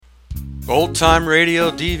Old Time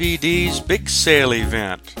Radio DVD's Big Sale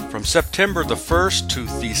Event. From September the 1st to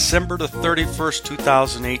December the 31st,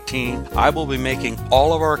 2018, I will be making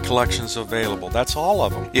all of our collections available. That's all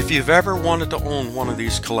of them. If you've ever wanted to own one of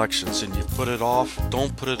these collections and you've put it off,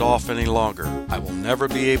 don't put it off any longer. I will never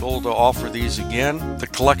be able to offer these again. The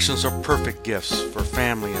collections are perfect gifts for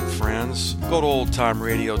family and friends. Go to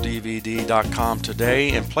oldtimeradiodvd.com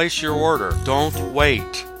today and place your order. Don't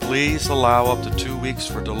wait. Please allow up to 2 weeks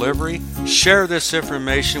for delivery. Share this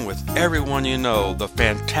information with everyone you know. The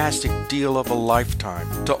fantastic deal of a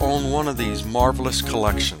lifetime to own one of these marvelous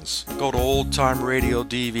collections. Go to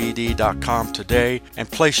oldtimeradiodvd.com today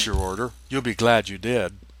and place your order. You'll be glad you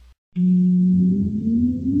did.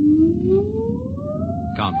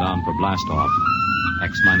 Countdown for blast off.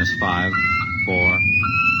 X-5, 4,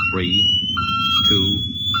 3, 2,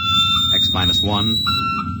 X-1,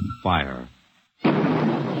 fire.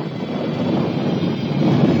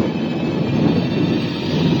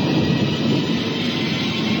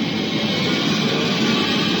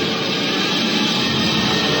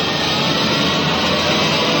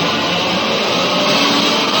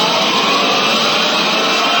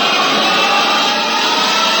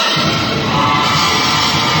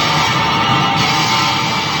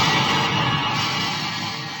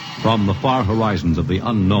 From the far horizons of the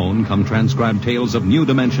unknown come transcribed tales of new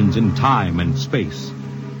dimensions in time and space.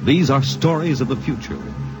 These are stories of the future,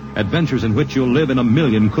 adventures in which you'll live in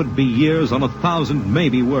 1,000,000 could-be years on 1,000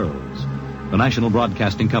 maybe worlds. The National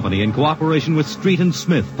Broadcasting Company, in cooperation with Street and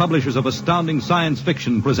Smith, publishers of astounding science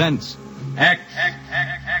fiction, presents X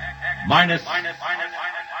minus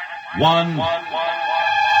 1.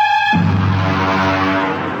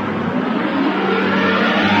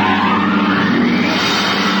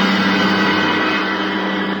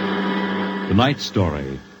 Tonight's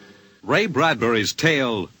story, Ray Bradbury's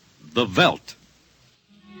tale, The Veldt.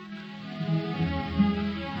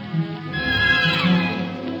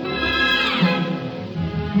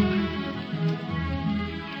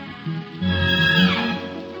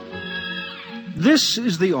 This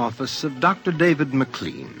is the office of Dr. David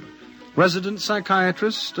McLean, resident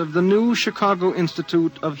psychiatrist of the new Chicago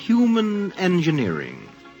Institute of Human Engineering.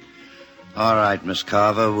 All right, Miss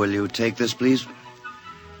Carver, will you take this, please?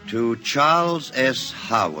 To Charles S.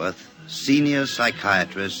 Haworth, senior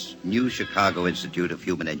psychiatrist, New Chicago Institute of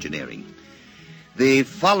Human Engineering. The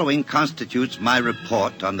following constitutes my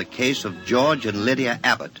report on the case of George and Lydia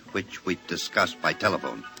Abbott, which we discussed by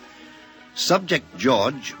telephone. Subject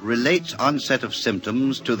George relates onset of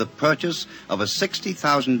symptoms to the purchase of a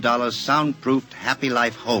 $60,000 soundproofed Happy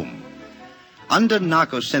Life home. Under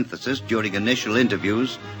narcosynthesis during initial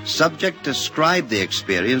interviews, subject described the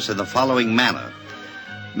experience in the following manner.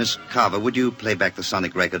 Miss Carver, would you play back the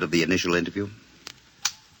sonic record of the initial interview?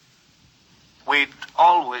 We'd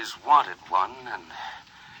always wanted one, and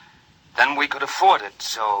then we could afford it,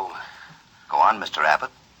 so... Go on, Mr.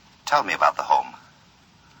 Abbott. Tell me about the home.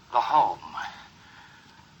 The home.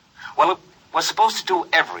 Well, it was supposed to do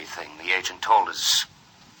everything, the agent told us.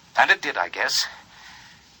 And it did, I guess.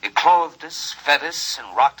 It clothed us, fed us,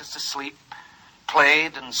 and rocked us to sleep.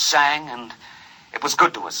 Played and sang, and it was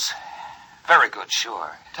good to us. Very good,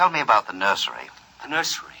 sure. Tell me about the nursery. The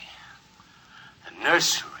nursery. The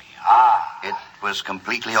nursery, It was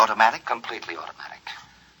completely automatic? Completely automatic.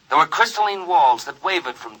 There were crystalline walls that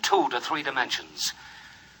wavered from 2 to 3 dimensions.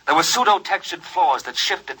 There were pseudo-textured floors that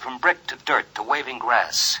shifted from brick to dirt to waving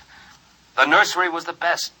grass. The nursery was the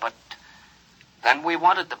best, but then we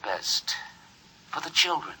wanted the best for the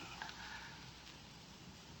children.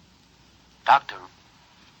 Doctor,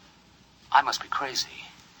 I must be crazy.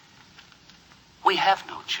 We have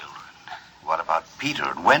no children. What about Peter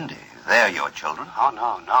and Wendy? They're your children. Oh,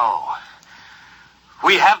 no.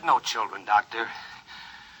 We have no children, Doctor.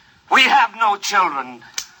 We have no children.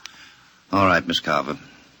 All right, Miss Carver.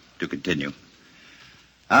 To continue.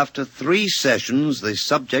 After 3 sessions, the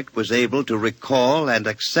subject was able to recall and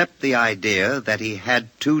accept the idea that he had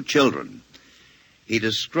 2 children. He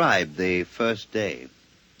described the first day.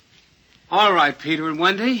 All right, Peter and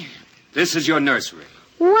Wendy. This is your nursery.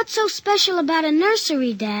 What's so special about a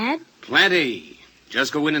nursery, Dad? Plenty.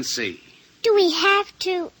 Just go in and see. Do we have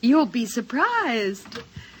to? You'll be surprised.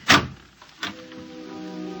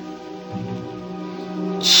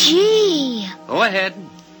 Gee. Go ahead.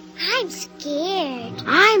 I'm scared.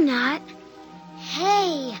 I'm not.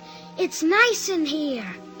 Hey, it's nice in here.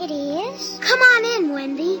 It is? Come on in,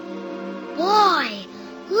 Wendy. Boy,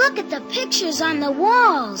 look at the pictures on the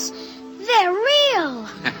walls. They're real.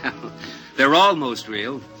 They're almost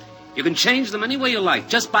real. You can change them any way you like,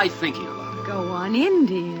 just by thinking about it. Go on in,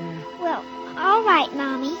 dear. Well, all right,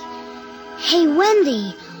 Mommy. Hey,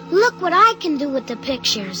 Wendy, Look what I can do with the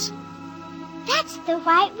pictures. That's the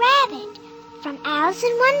White Rabbit from Alice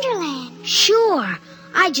in Wonderland. Sure.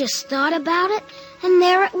 I just thought about it, and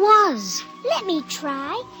there it was. Let me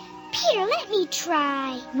try. Peter, let me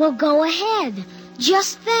try. Well, go ahead.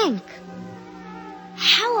 Just think.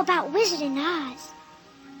 How about Wizard in Oz?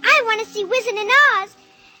 I want to see Wizard in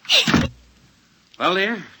Oz. Well,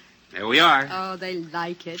 dear, there we are. Oh, they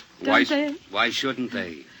like it, don't they? Why shouldn't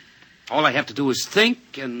they? All I have to do is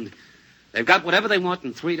think, and they've got whatever they want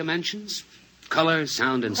in 3 dimensions. Color,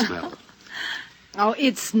 sound, and smell. Oh,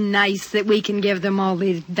 it's nice that we can give them all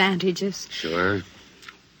these advantages. Sure.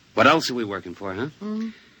 What else are we working for, huh?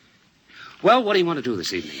 Well, what do you want to do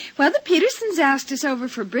this evening? Well, the Petersons asked us over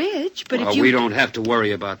for bridge, but if you... we don't have to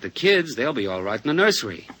worry about the kids. They'll be all right in the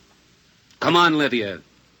nursery. Come on, Lydia.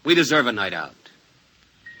 We deserve a night out.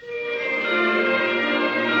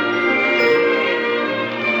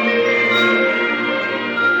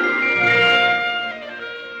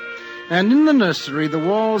 And in the nursery, the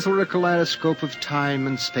walls were a kaleidoscope of time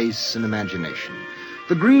and space and imagination.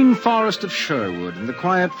 The green forest of Sherwood and the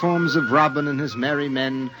quiet forms of Robin and his merry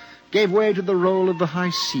men gave way to the roll of the high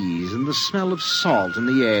seas and the smell of salt in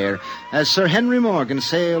the air as Sir Henry Morgan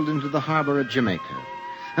sailed into the harbor at Jamaica.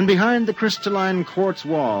 And behind the crystalline quartz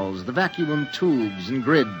walls, the vacuum tubes and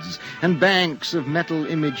grids and banks of metal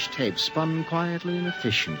image tape spun quietly and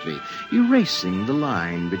efficiently, erasing the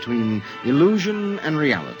line between illusion and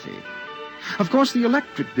reality. Of course, the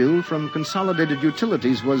electric bill from Consolidated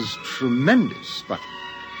Utilities was tremendous, but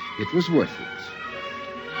it was worth it.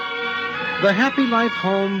 The happy life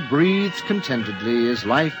home breathed contentedly as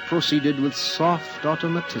life proceeded with soft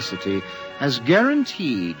automaticity as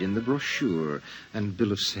guaranteed in the brochure and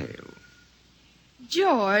bill of sale.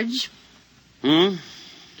 George.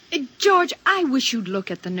 George, I wish you'd look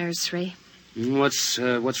at the nursery. What's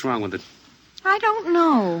wrong with it? I don't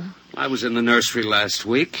know. I was in the nursery last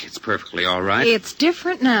week. It's perfectly all right. It's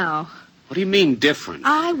different now. What do you mean, different?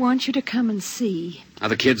 I want you to come and see. Are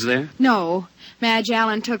the kids there? No. Madge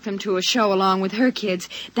Allen took them to a show along with her kids.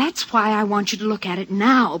 That's why I want you to look at it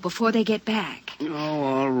now, before they get back. Oh,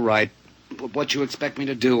 all right. What you expect me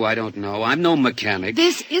to do, I don't know. I'm no mechanic.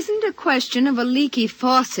 This isn't a question of a leaky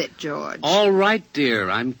faucet, George. All right, dear.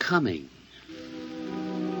 I'm coming.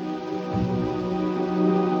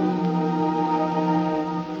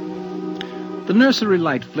 The nursery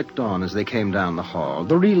light flicked on as they came down the hall.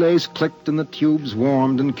 The relays clicked and the tubes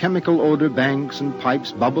warmed and chemical odor banks and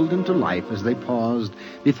pipes bubbled into life as they paused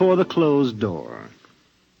before the closed door.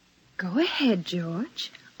 Go ahead,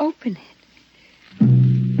 George. Open it.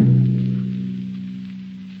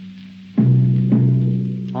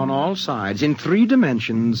 On all sides, in 3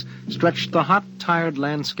 dimensions, stretched the hot, tired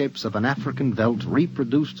landscapes of an African veldt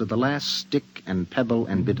reproduced to the last stick and pebble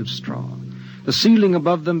and bit of straw. The ceiling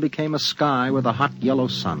above them became a sky with a hot yellow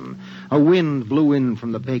sun. A wind blew in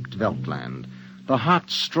from the baked veldtland. The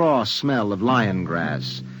hot straw smell of lion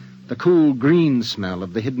grass. The cool green smell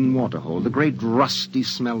of the hidden waterhole. The great rusty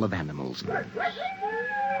smell of animals.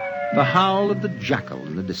 The howl of the jackal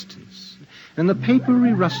in the distance. And the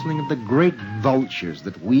papery rustling of the great vultures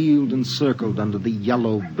that wheeled and circled under the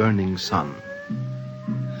yellow burning sun.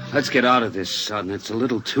 Let's get out of this sun. It's a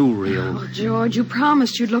little too real. Oh, George, you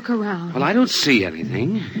promised you'd look around. Well, I don't see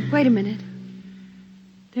anything. Wait a minute.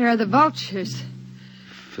 There are the vultures.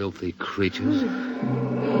 Filthy creatures.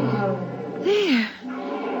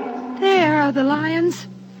 There are the lions.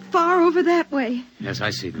 Far over that way. Yes, I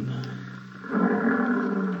see them.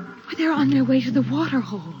 They're on their way to the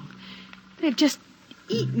waterhole. They've just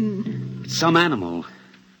eaten. It's some animal.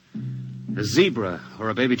 A zebra or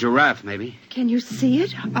a baby giraffe, maybe. Can you see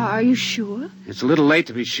it? Are you sure? It's a little late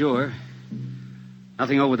to be sure.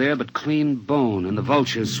 Nothing over there but clean bone and the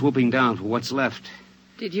vultures swooping down for what's left.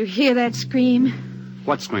 Did you hear that scream?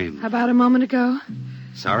 What scream? About a moment ago.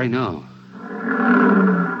 Sorry, no.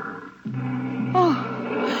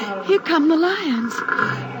 Oh, here come the lions.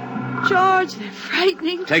 George, they're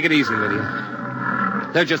frightening. Take it easy, Lydia.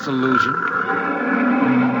 They're just illusion.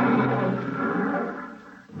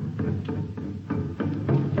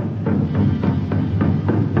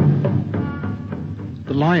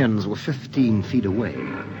 The lions were 15 feet away.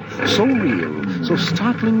 So real, so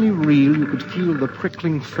startlingly real, you could feel the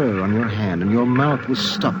prickling fur on your hand, and your mouth was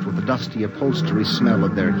stuffed with the dusty upholstery smell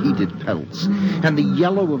of their heated pelts. And the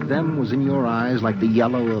yellow of them was in your eyes like the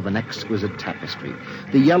yellow of an exquisite tapestry.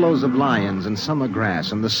 The yellows of lions and summer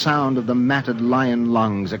grass, and the sound of the matted lion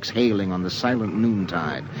lungs exhaling on the silent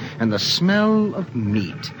noontide, and the smell of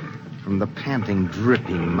meat from the panting,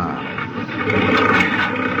 dripping mouth.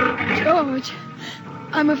 George,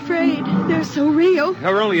 I'm afraid. They're so real.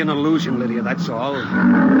 They're only an illusion, Lydia, that's all.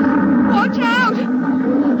 Watch out!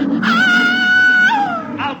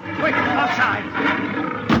 Ah! Out, quick,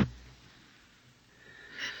 outside.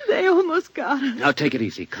 They almost got us. Now, take it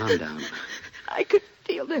easy. Calm down. I could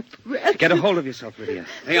feel their breath. Get a hold of yourself, Lydia.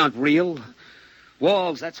 They aren't real.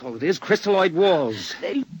 Walls, that's all it is. Crystalloid walls.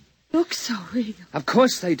 They look so real. Of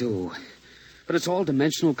course they do. But it's all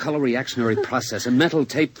dimensional color reactionary process, a metal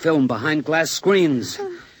tape film behind glass screens.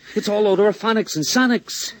 It's all odorophonics and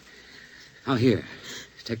sonics. Now, here,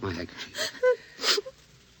 take my handkerchief.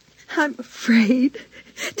 I'm afraid.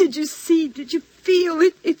 Did you see? Did you feel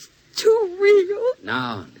it? It's too real.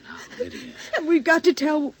 No, Lydia. And we've got to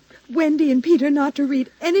tell Wendy and Peter not to read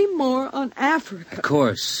any more on Africa. Of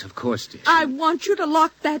course, dear. I want you to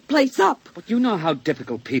lock that place up. But you know how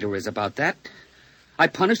difficult Peter is about that. I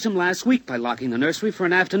punished him last week by locking the nursery for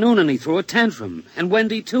an afternoon, and he threw a tantrum. And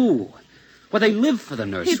Wendy, too. Well, they live for the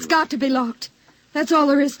nursery. It's got to be locked. That's all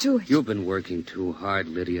there is to it. You've been working too hard,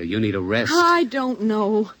 Lydia. You need a rest. I don't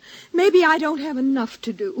know. Maybe I don't have enough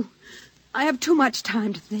to do. I have too much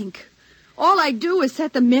time to think. All I do is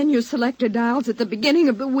set the menu selector dials at the beginning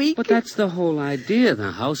of the week. But that's the whole idea.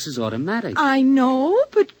 The house is automatic. I know,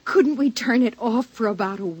 but couldn't we turn it off for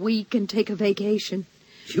about a week and take a vacation?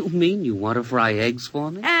 You mean you want to fry eggs for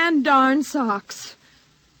me? And darn socks.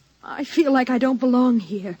 I feel like I don't belong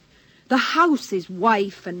here. The house is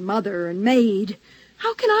wife and mother and maid.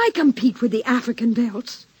 How can I compete with the African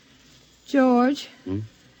Veldts? George,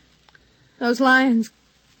 those lions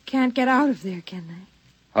can't get out of there, can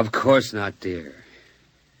they? Of course not, dear.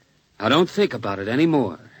 Now, don't think about it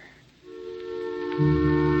anymore.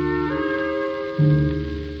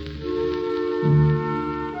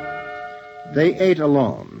 They ate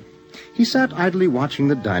alone. He sat idly watching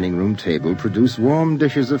the dining room table produce warm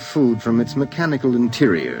dishes of food from its mechanical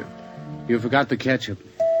interior. You forgot the ketchup.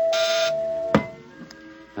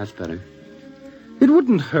 That's better. It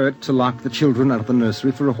wouldn't hurt to lock the children out of the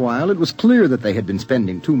nursery for a while. It was clear that they had been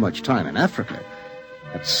spending too much time in Africa.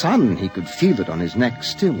 That sun, he could feel it on his neck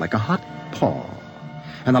still, like a hot paw.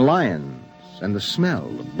 And the lions, and the smell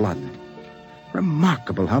of blood.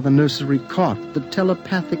 Remarkable how the nursery caught the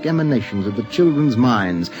telepathic emanations of the children's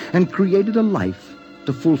minds and created a life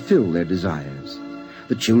to fulfill their desires.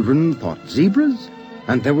 The children thought zebras,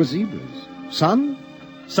 and there were zebras. Sun,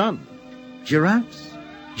 sun. Giraffes,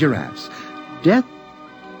 giraffes. Death,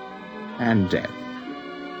 and death.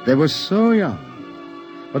 They were so young.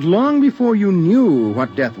 But long before you knew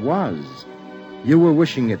what death was, you were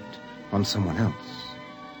wishing it on someone else.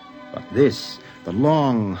 But this, the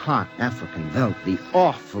long, hot African veldt, the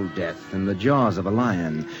awful death in the jaws of a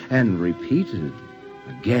lion, and repeated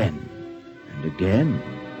again and again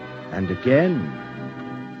and again.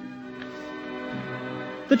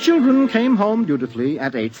 The children came home dutifully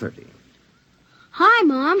at 8:30. Hi,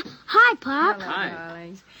 Mom. Hi, Pop. Hi.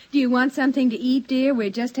 Darlings. Do you want something to eat, dear? We're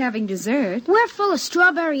just having dessert. We're full of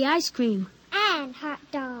strawberry ice cream. And hot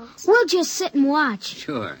dogs. We'll just sit and watch.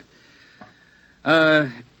 Sure.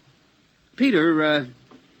 Peter,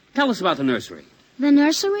 tell us about the nursery. The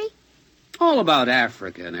nursery? All about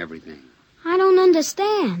Africa and everything. I don't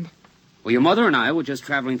understand. Well, your mother and I were just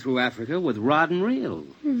traveling through Africa with rod and reel.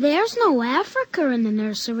 There's no Africa in the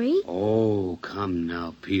nursery. Oh, come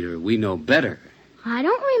now, Peter. We know better. I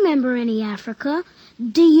don't remember any Africa.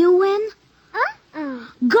 Do you, Win?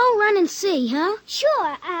 Go run and see, huh? Sure,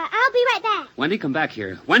 I'll be right back. Wendy, come back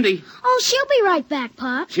here. Wendy! Oh, she'll be right back,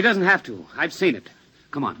 Pop. She doesn't have to. I've seen it.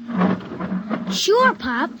 Come on. Sure,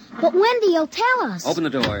 Pop, but Wendy'll tell us. Open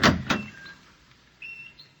the door.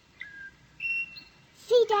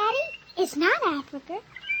 See, Daddy? It's not Africa.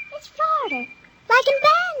 It's Florida. Like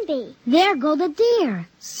in Bambi. There go the deer.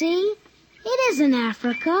 See? It isn't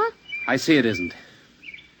Africa. I see it isn't.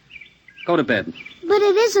 Go to bed. But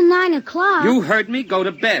it isn't 9 o'clock. You heard me. Go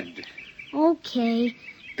to bed. Okay.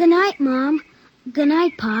 Good night, Mom. Good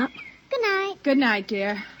night, Pop. Good night. Good night,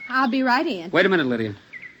 dear. I'll be right in. Wait a minute, Lydia.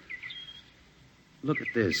 Look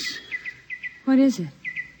at this. What is it?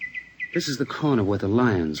 This is the corner where the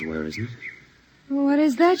lions were, isn't it? What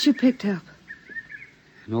is that you picked up?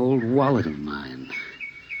 An old wallet of mine.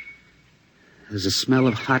 There's a smell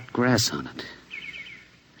of hot grass on it.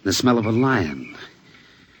 The smell of a lion.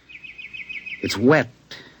 It's wet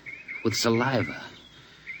with saliva.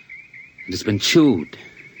 And it's been chewed.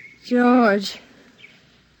 George,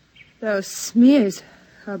 those smears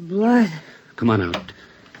of blood. Come on out.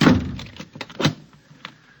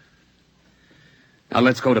 Now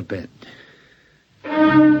let's go to bed.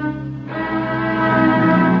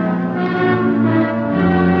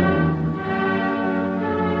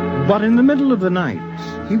 But in the middle of the night,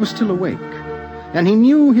 he was still awake. and he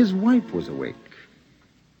knew his wife was awake.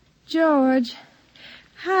 George,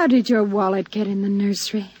 how did your wallet get in the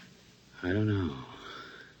nursery? I don't know.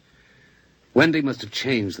 Wendy must have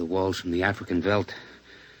changed the walls from the African Veldt.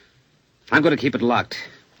 I'm going to keep it locked.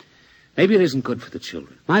 Maybe it isn't good for the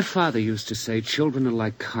children. My father used to say children are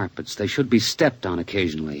like carpets. They should be stepped on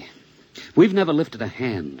occasionally. We've never lifted a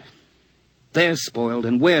hand. They're spoiled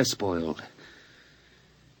and we're spoiled.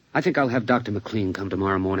 I think I'll have Dr. McLean come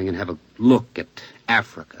tomorrow morning and have a look at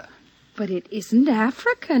Africa. But it isn't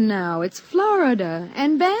Africa now. It's Florida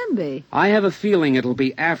and Bambi. I have a feeling it'll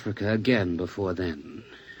be Africa again before then.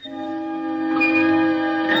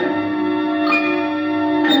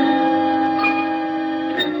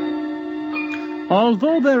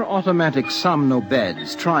 Although their automatic somno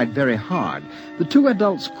beds tried very hard, the two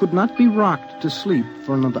adults could not be rocked to sleep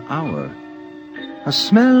for another hour. A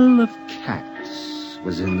smell of cats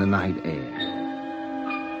was in the night air.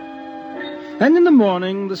 And in the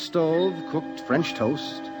morning, the stove cooked French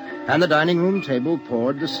toast, and the dining room table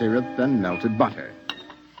poured the syrup and melted butter.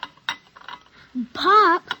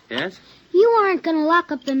 Pop, Yes? you aren't going to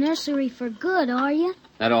lock up the nursery for good, are you?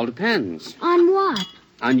 That all depends. On what?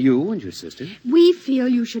 On you and your sister. We feel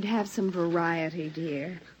you should have some variety,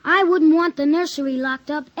 dear. I wouldn't want the nursery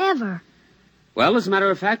locked up ever. Well, as a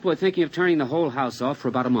matter of fact, we're thinking of turning the whole house off for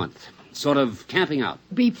about a month. Sort of camping out.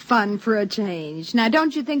 Be fun for a change. Now,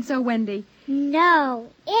 don't you think so, Wendy?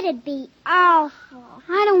 No, it'd be awful.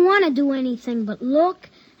 I don't want to do anything but look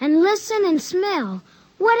and listen and smell.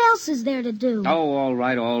 What else is there to do? Oh, all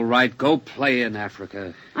right. Go play in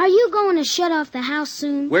Africa. Are you going to shut off the house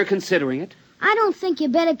soon? We're considering it. I don't think you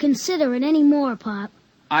better consider it any more, Pop.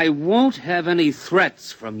 I won't have any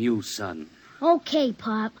threats from you, son. Okay,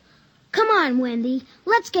 Pop. Come on, Wendy.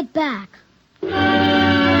 Let's get back.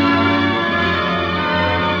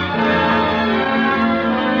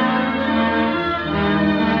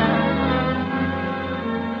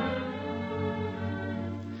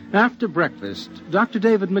 After breakfast, Dr.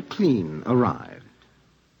 David McLean arrived.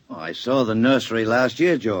 Oh, I saw the nursery last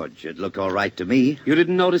year, George. It looked all right to me. You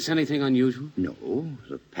didn't notice anything unusual? No,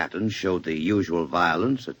 the pattern showed the usual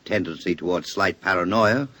violence, a tendency towards slight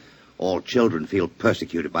paranoia. All children feel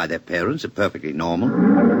persecuted by their parents. It's perfectly normal.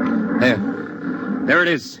 There it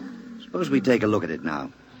is. Suppose we take a look at it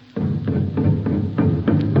now.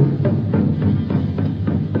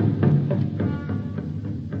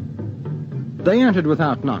 They entered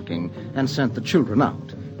without knocking and sent the children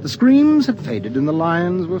out. The screams had faded and the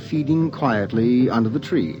lions were feeding quietly under the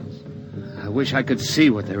trees. I wish I could see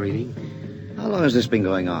what they're eating. How long has this been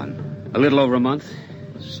going on? A little over a month.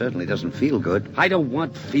 Certainly doesn't feel good. I don't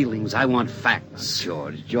want feelings. I want facts.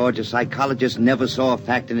 George, a psychologist never saw a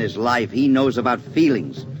fact in his life. He knows about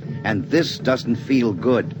feelings. And this doesn't feel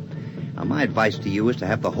good. Now, my advice to you is to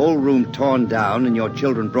have the whole room torn down and your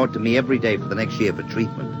children brought to me every day for the next year for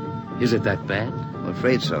treatment. Is it that bad? I'm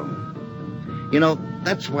afraid so. You know,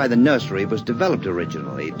 that's why the nursery was developed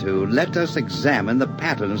originally, to let us examine the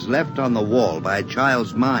patterns left on the wall by a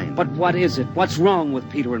child's mind. But what is it? What's wrong with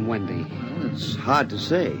Peter and Wendy? Well, it's hard to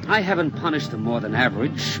say. I haven't punished them more than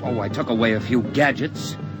average. Oh, I took away a few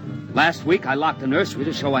gadgets. Last week, I locked the nursery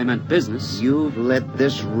to show I meant business. You've let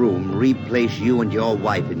this room replace you and your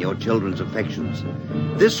wife in your children's affections.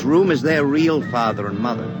 This room is their real father and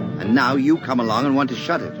mother, and now you come along and want to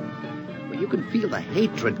shut it. Well, you can feel the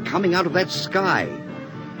hatred coming out of that sky.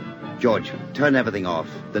 George, turn everything off.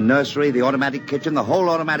 The nursery, the automatic kitchen, the whole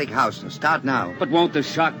automatic house, and start now. But won't the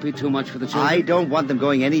shock be too much for the children? I don't want them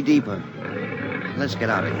going any deeper. Let's get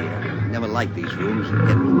out of here. I never like these rooms and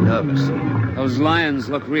get nervous. Those lions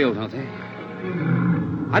look real, don't they?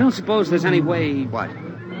 I don't suppose there's any way... What?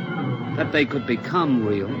 That they could become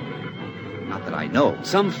real. Not that I know.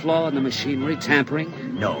 Some flaw in the machinery,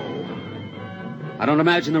 tampering? No. I don't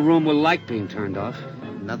imagine the room will like being turned off.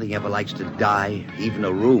 Nothing ever likes to die, even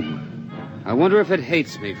a room. I wonder if it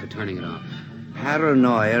hates me for turning it off.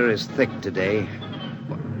 Paranoia is thick today.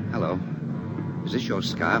 Hello. Is this your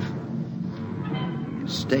scarf?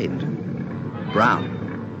 It's stained.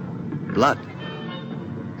 Brown. Blood.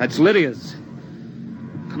 That's Lydia's.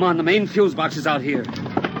 Come on, the main fuse box is out here.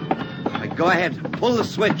 All right, go ahead. Pull the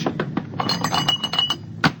switch.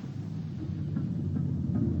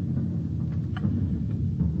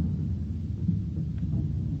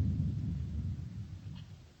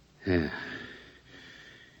 Yeah.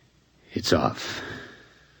 It's off.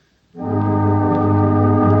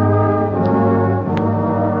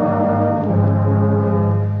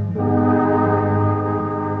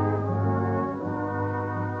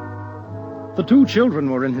 The two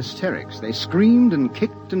children were in hysterics. They screamed and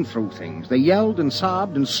kicked and threw things. They yelled and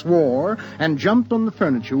sobbed and swore and jumped on the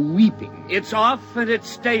furniture, weeping. It's off and it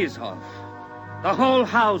stays off. The whole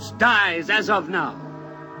house dies as of now.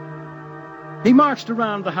 He marched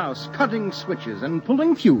around the house, cutting switches and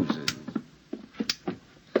pulling fuses.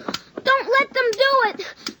 Don't let them do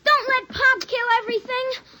it. Don't let Pop kill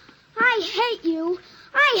everything. I hate you.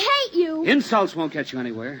 I hate you. Insults won't get you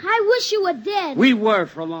anywhere. I wish you were dead. We were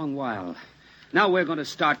for a long while. Now we're going to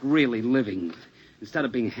start really living. Instead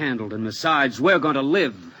of being handled and massaged, we're going to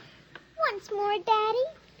live. Once more, Daddy.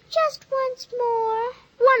 Just once more.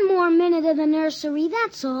 One more minute of the nursery,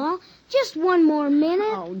 that's all. Just one more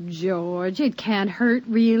minute. Oh, George, it can't hurt,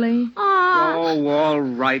 really. Oh, all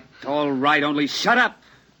right. Only shut up.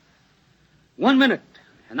 1 minute,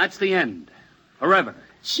 and that's the end. Forever.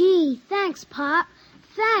 Gee, thanks, Pop.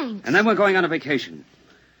 Thanks. And then we're going on a vacation.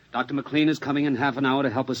 Dr. McLean is coming in half an hour to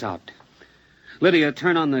help us out. Lydia,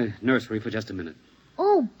 turn on the nursery for just a minute.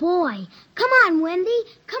 Oh, boy. Come on, Wendy.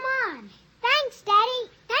 Come on. Thanks, Daddy.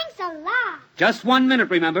 Thanks a lot. Just 1 minute,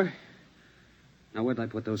 remember? Now, where'd I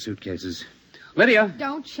put those suitcases? Lydia!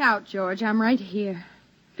 Don't shout, George. I'm right here.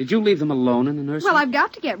 Did you leave them alone in the nursery? Well, I've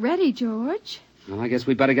got to get ready, George. Well, I guess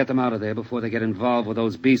we'd better get them out of there before they get involved with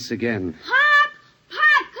those beasts again. Pop!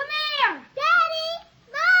 Pop, come here! Daddy!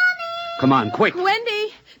 Mommy! Come on, quick.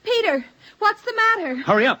 Wendy! Peter! What's the matter?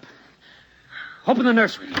 Hurry up. Open the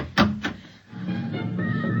nursery.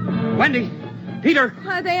 Wendy! Peter!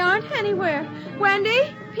 They aren't anywhere. Wendy?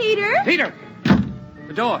 Peter? Peter!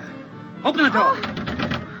 The door. Open the door.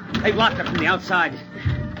 They've locked it from the outside.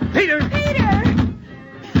 Peter! Peter!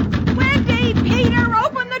 Wendy! Peter!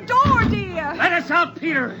 Open the door, dear! Let us out,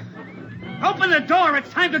 Peter! Open the door. It's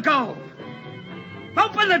time to go.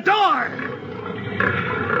 Open the door!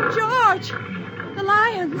 George! The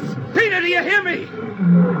lions! Peter, do you hear me?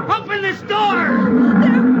 Open this door!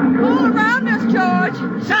 They're all around us,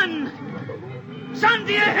 George! Son! Son,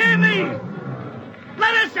 do you hear me?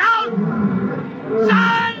 Let us out!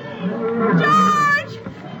 Son! George!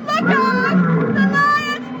 Look out! The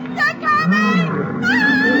lions! They're coming!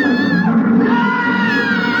 Ah!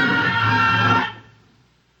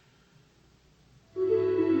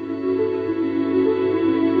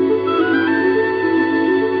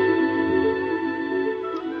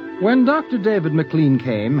 When Dr. David McLean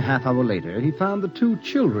came, half hour later, he found the two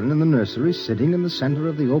children in the nursery sitting in the center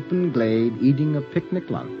of the open glade eating a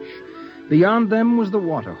picnic lunch. Beyond them was the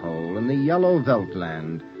waterhole and the yellow Veldt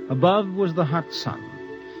land. Above was the hot sun.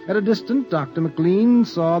 At a distance, Dr. McLean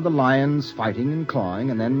saw the lions fighting and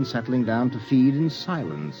clawing and then settling down to feed in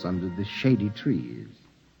silence under the shady trees.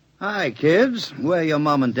 Hi, kids. Where are your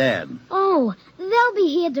mom and dad? Oh, they'll be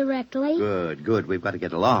here directly. Good. We've got to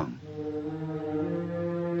get along.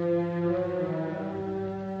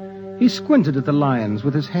 He squinted at the lions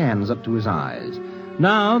with his hands up to his eyes.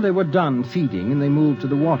 Now they were done feeding, and they moved to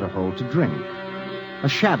the waterhole to drink. A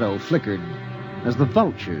shadow flickered as the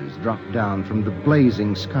vultures dropped down from the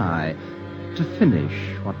blazing sky to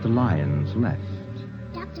finish what the lions left.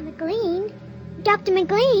 Dr. McLean? Dr.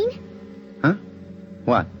 McLean? Huh?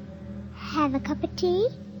 What? Have a cup of tea?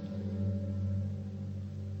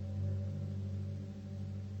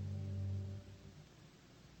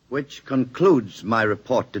 Which concludes my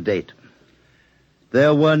report to date.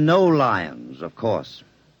 There were no lions, of course.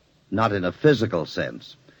 Not in a physical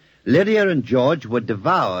sense. Lydia and George were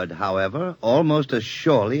devoured, however, almost as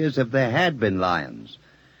surely as if there had been lions.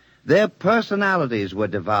 Their personalities were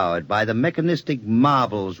devoured by the mechanistic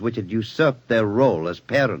marvels which had usurped their role as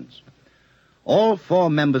parents. All four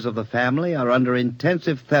members of the family are under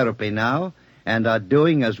intensive therapy now and are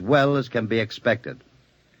doing as well as can be expected.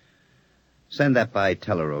 Send that by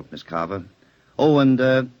telerope, Miss Carver. Oh,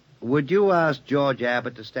 and would you ask George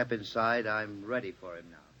Abbott to step inside? I'm ready for him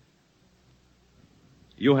now.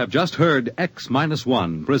 You have just heard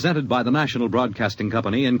X-1, presented by the National Broadcasting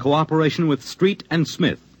Company in cooperation with Street and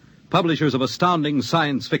Smith, publishers of astounding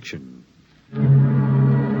science fiction.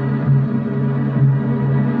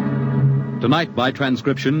 Tonight, by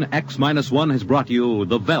transcription, X-1 has brought you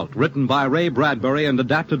The Veldt, written by Ray Bradbury and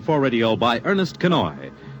adapted for radio by Ernest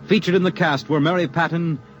Kenoy. Featured in the cast were Mary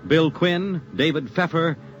Patton, Bill Quinn, David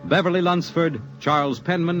Pfeffer, Beverly Lunsford, Charles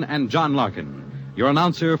Penman, and John Larkin. Your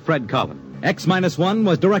announcer, Fred Collins. X-1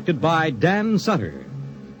 was directed by Dan Sutter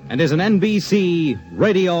and is an NBC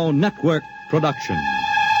Radio Network production.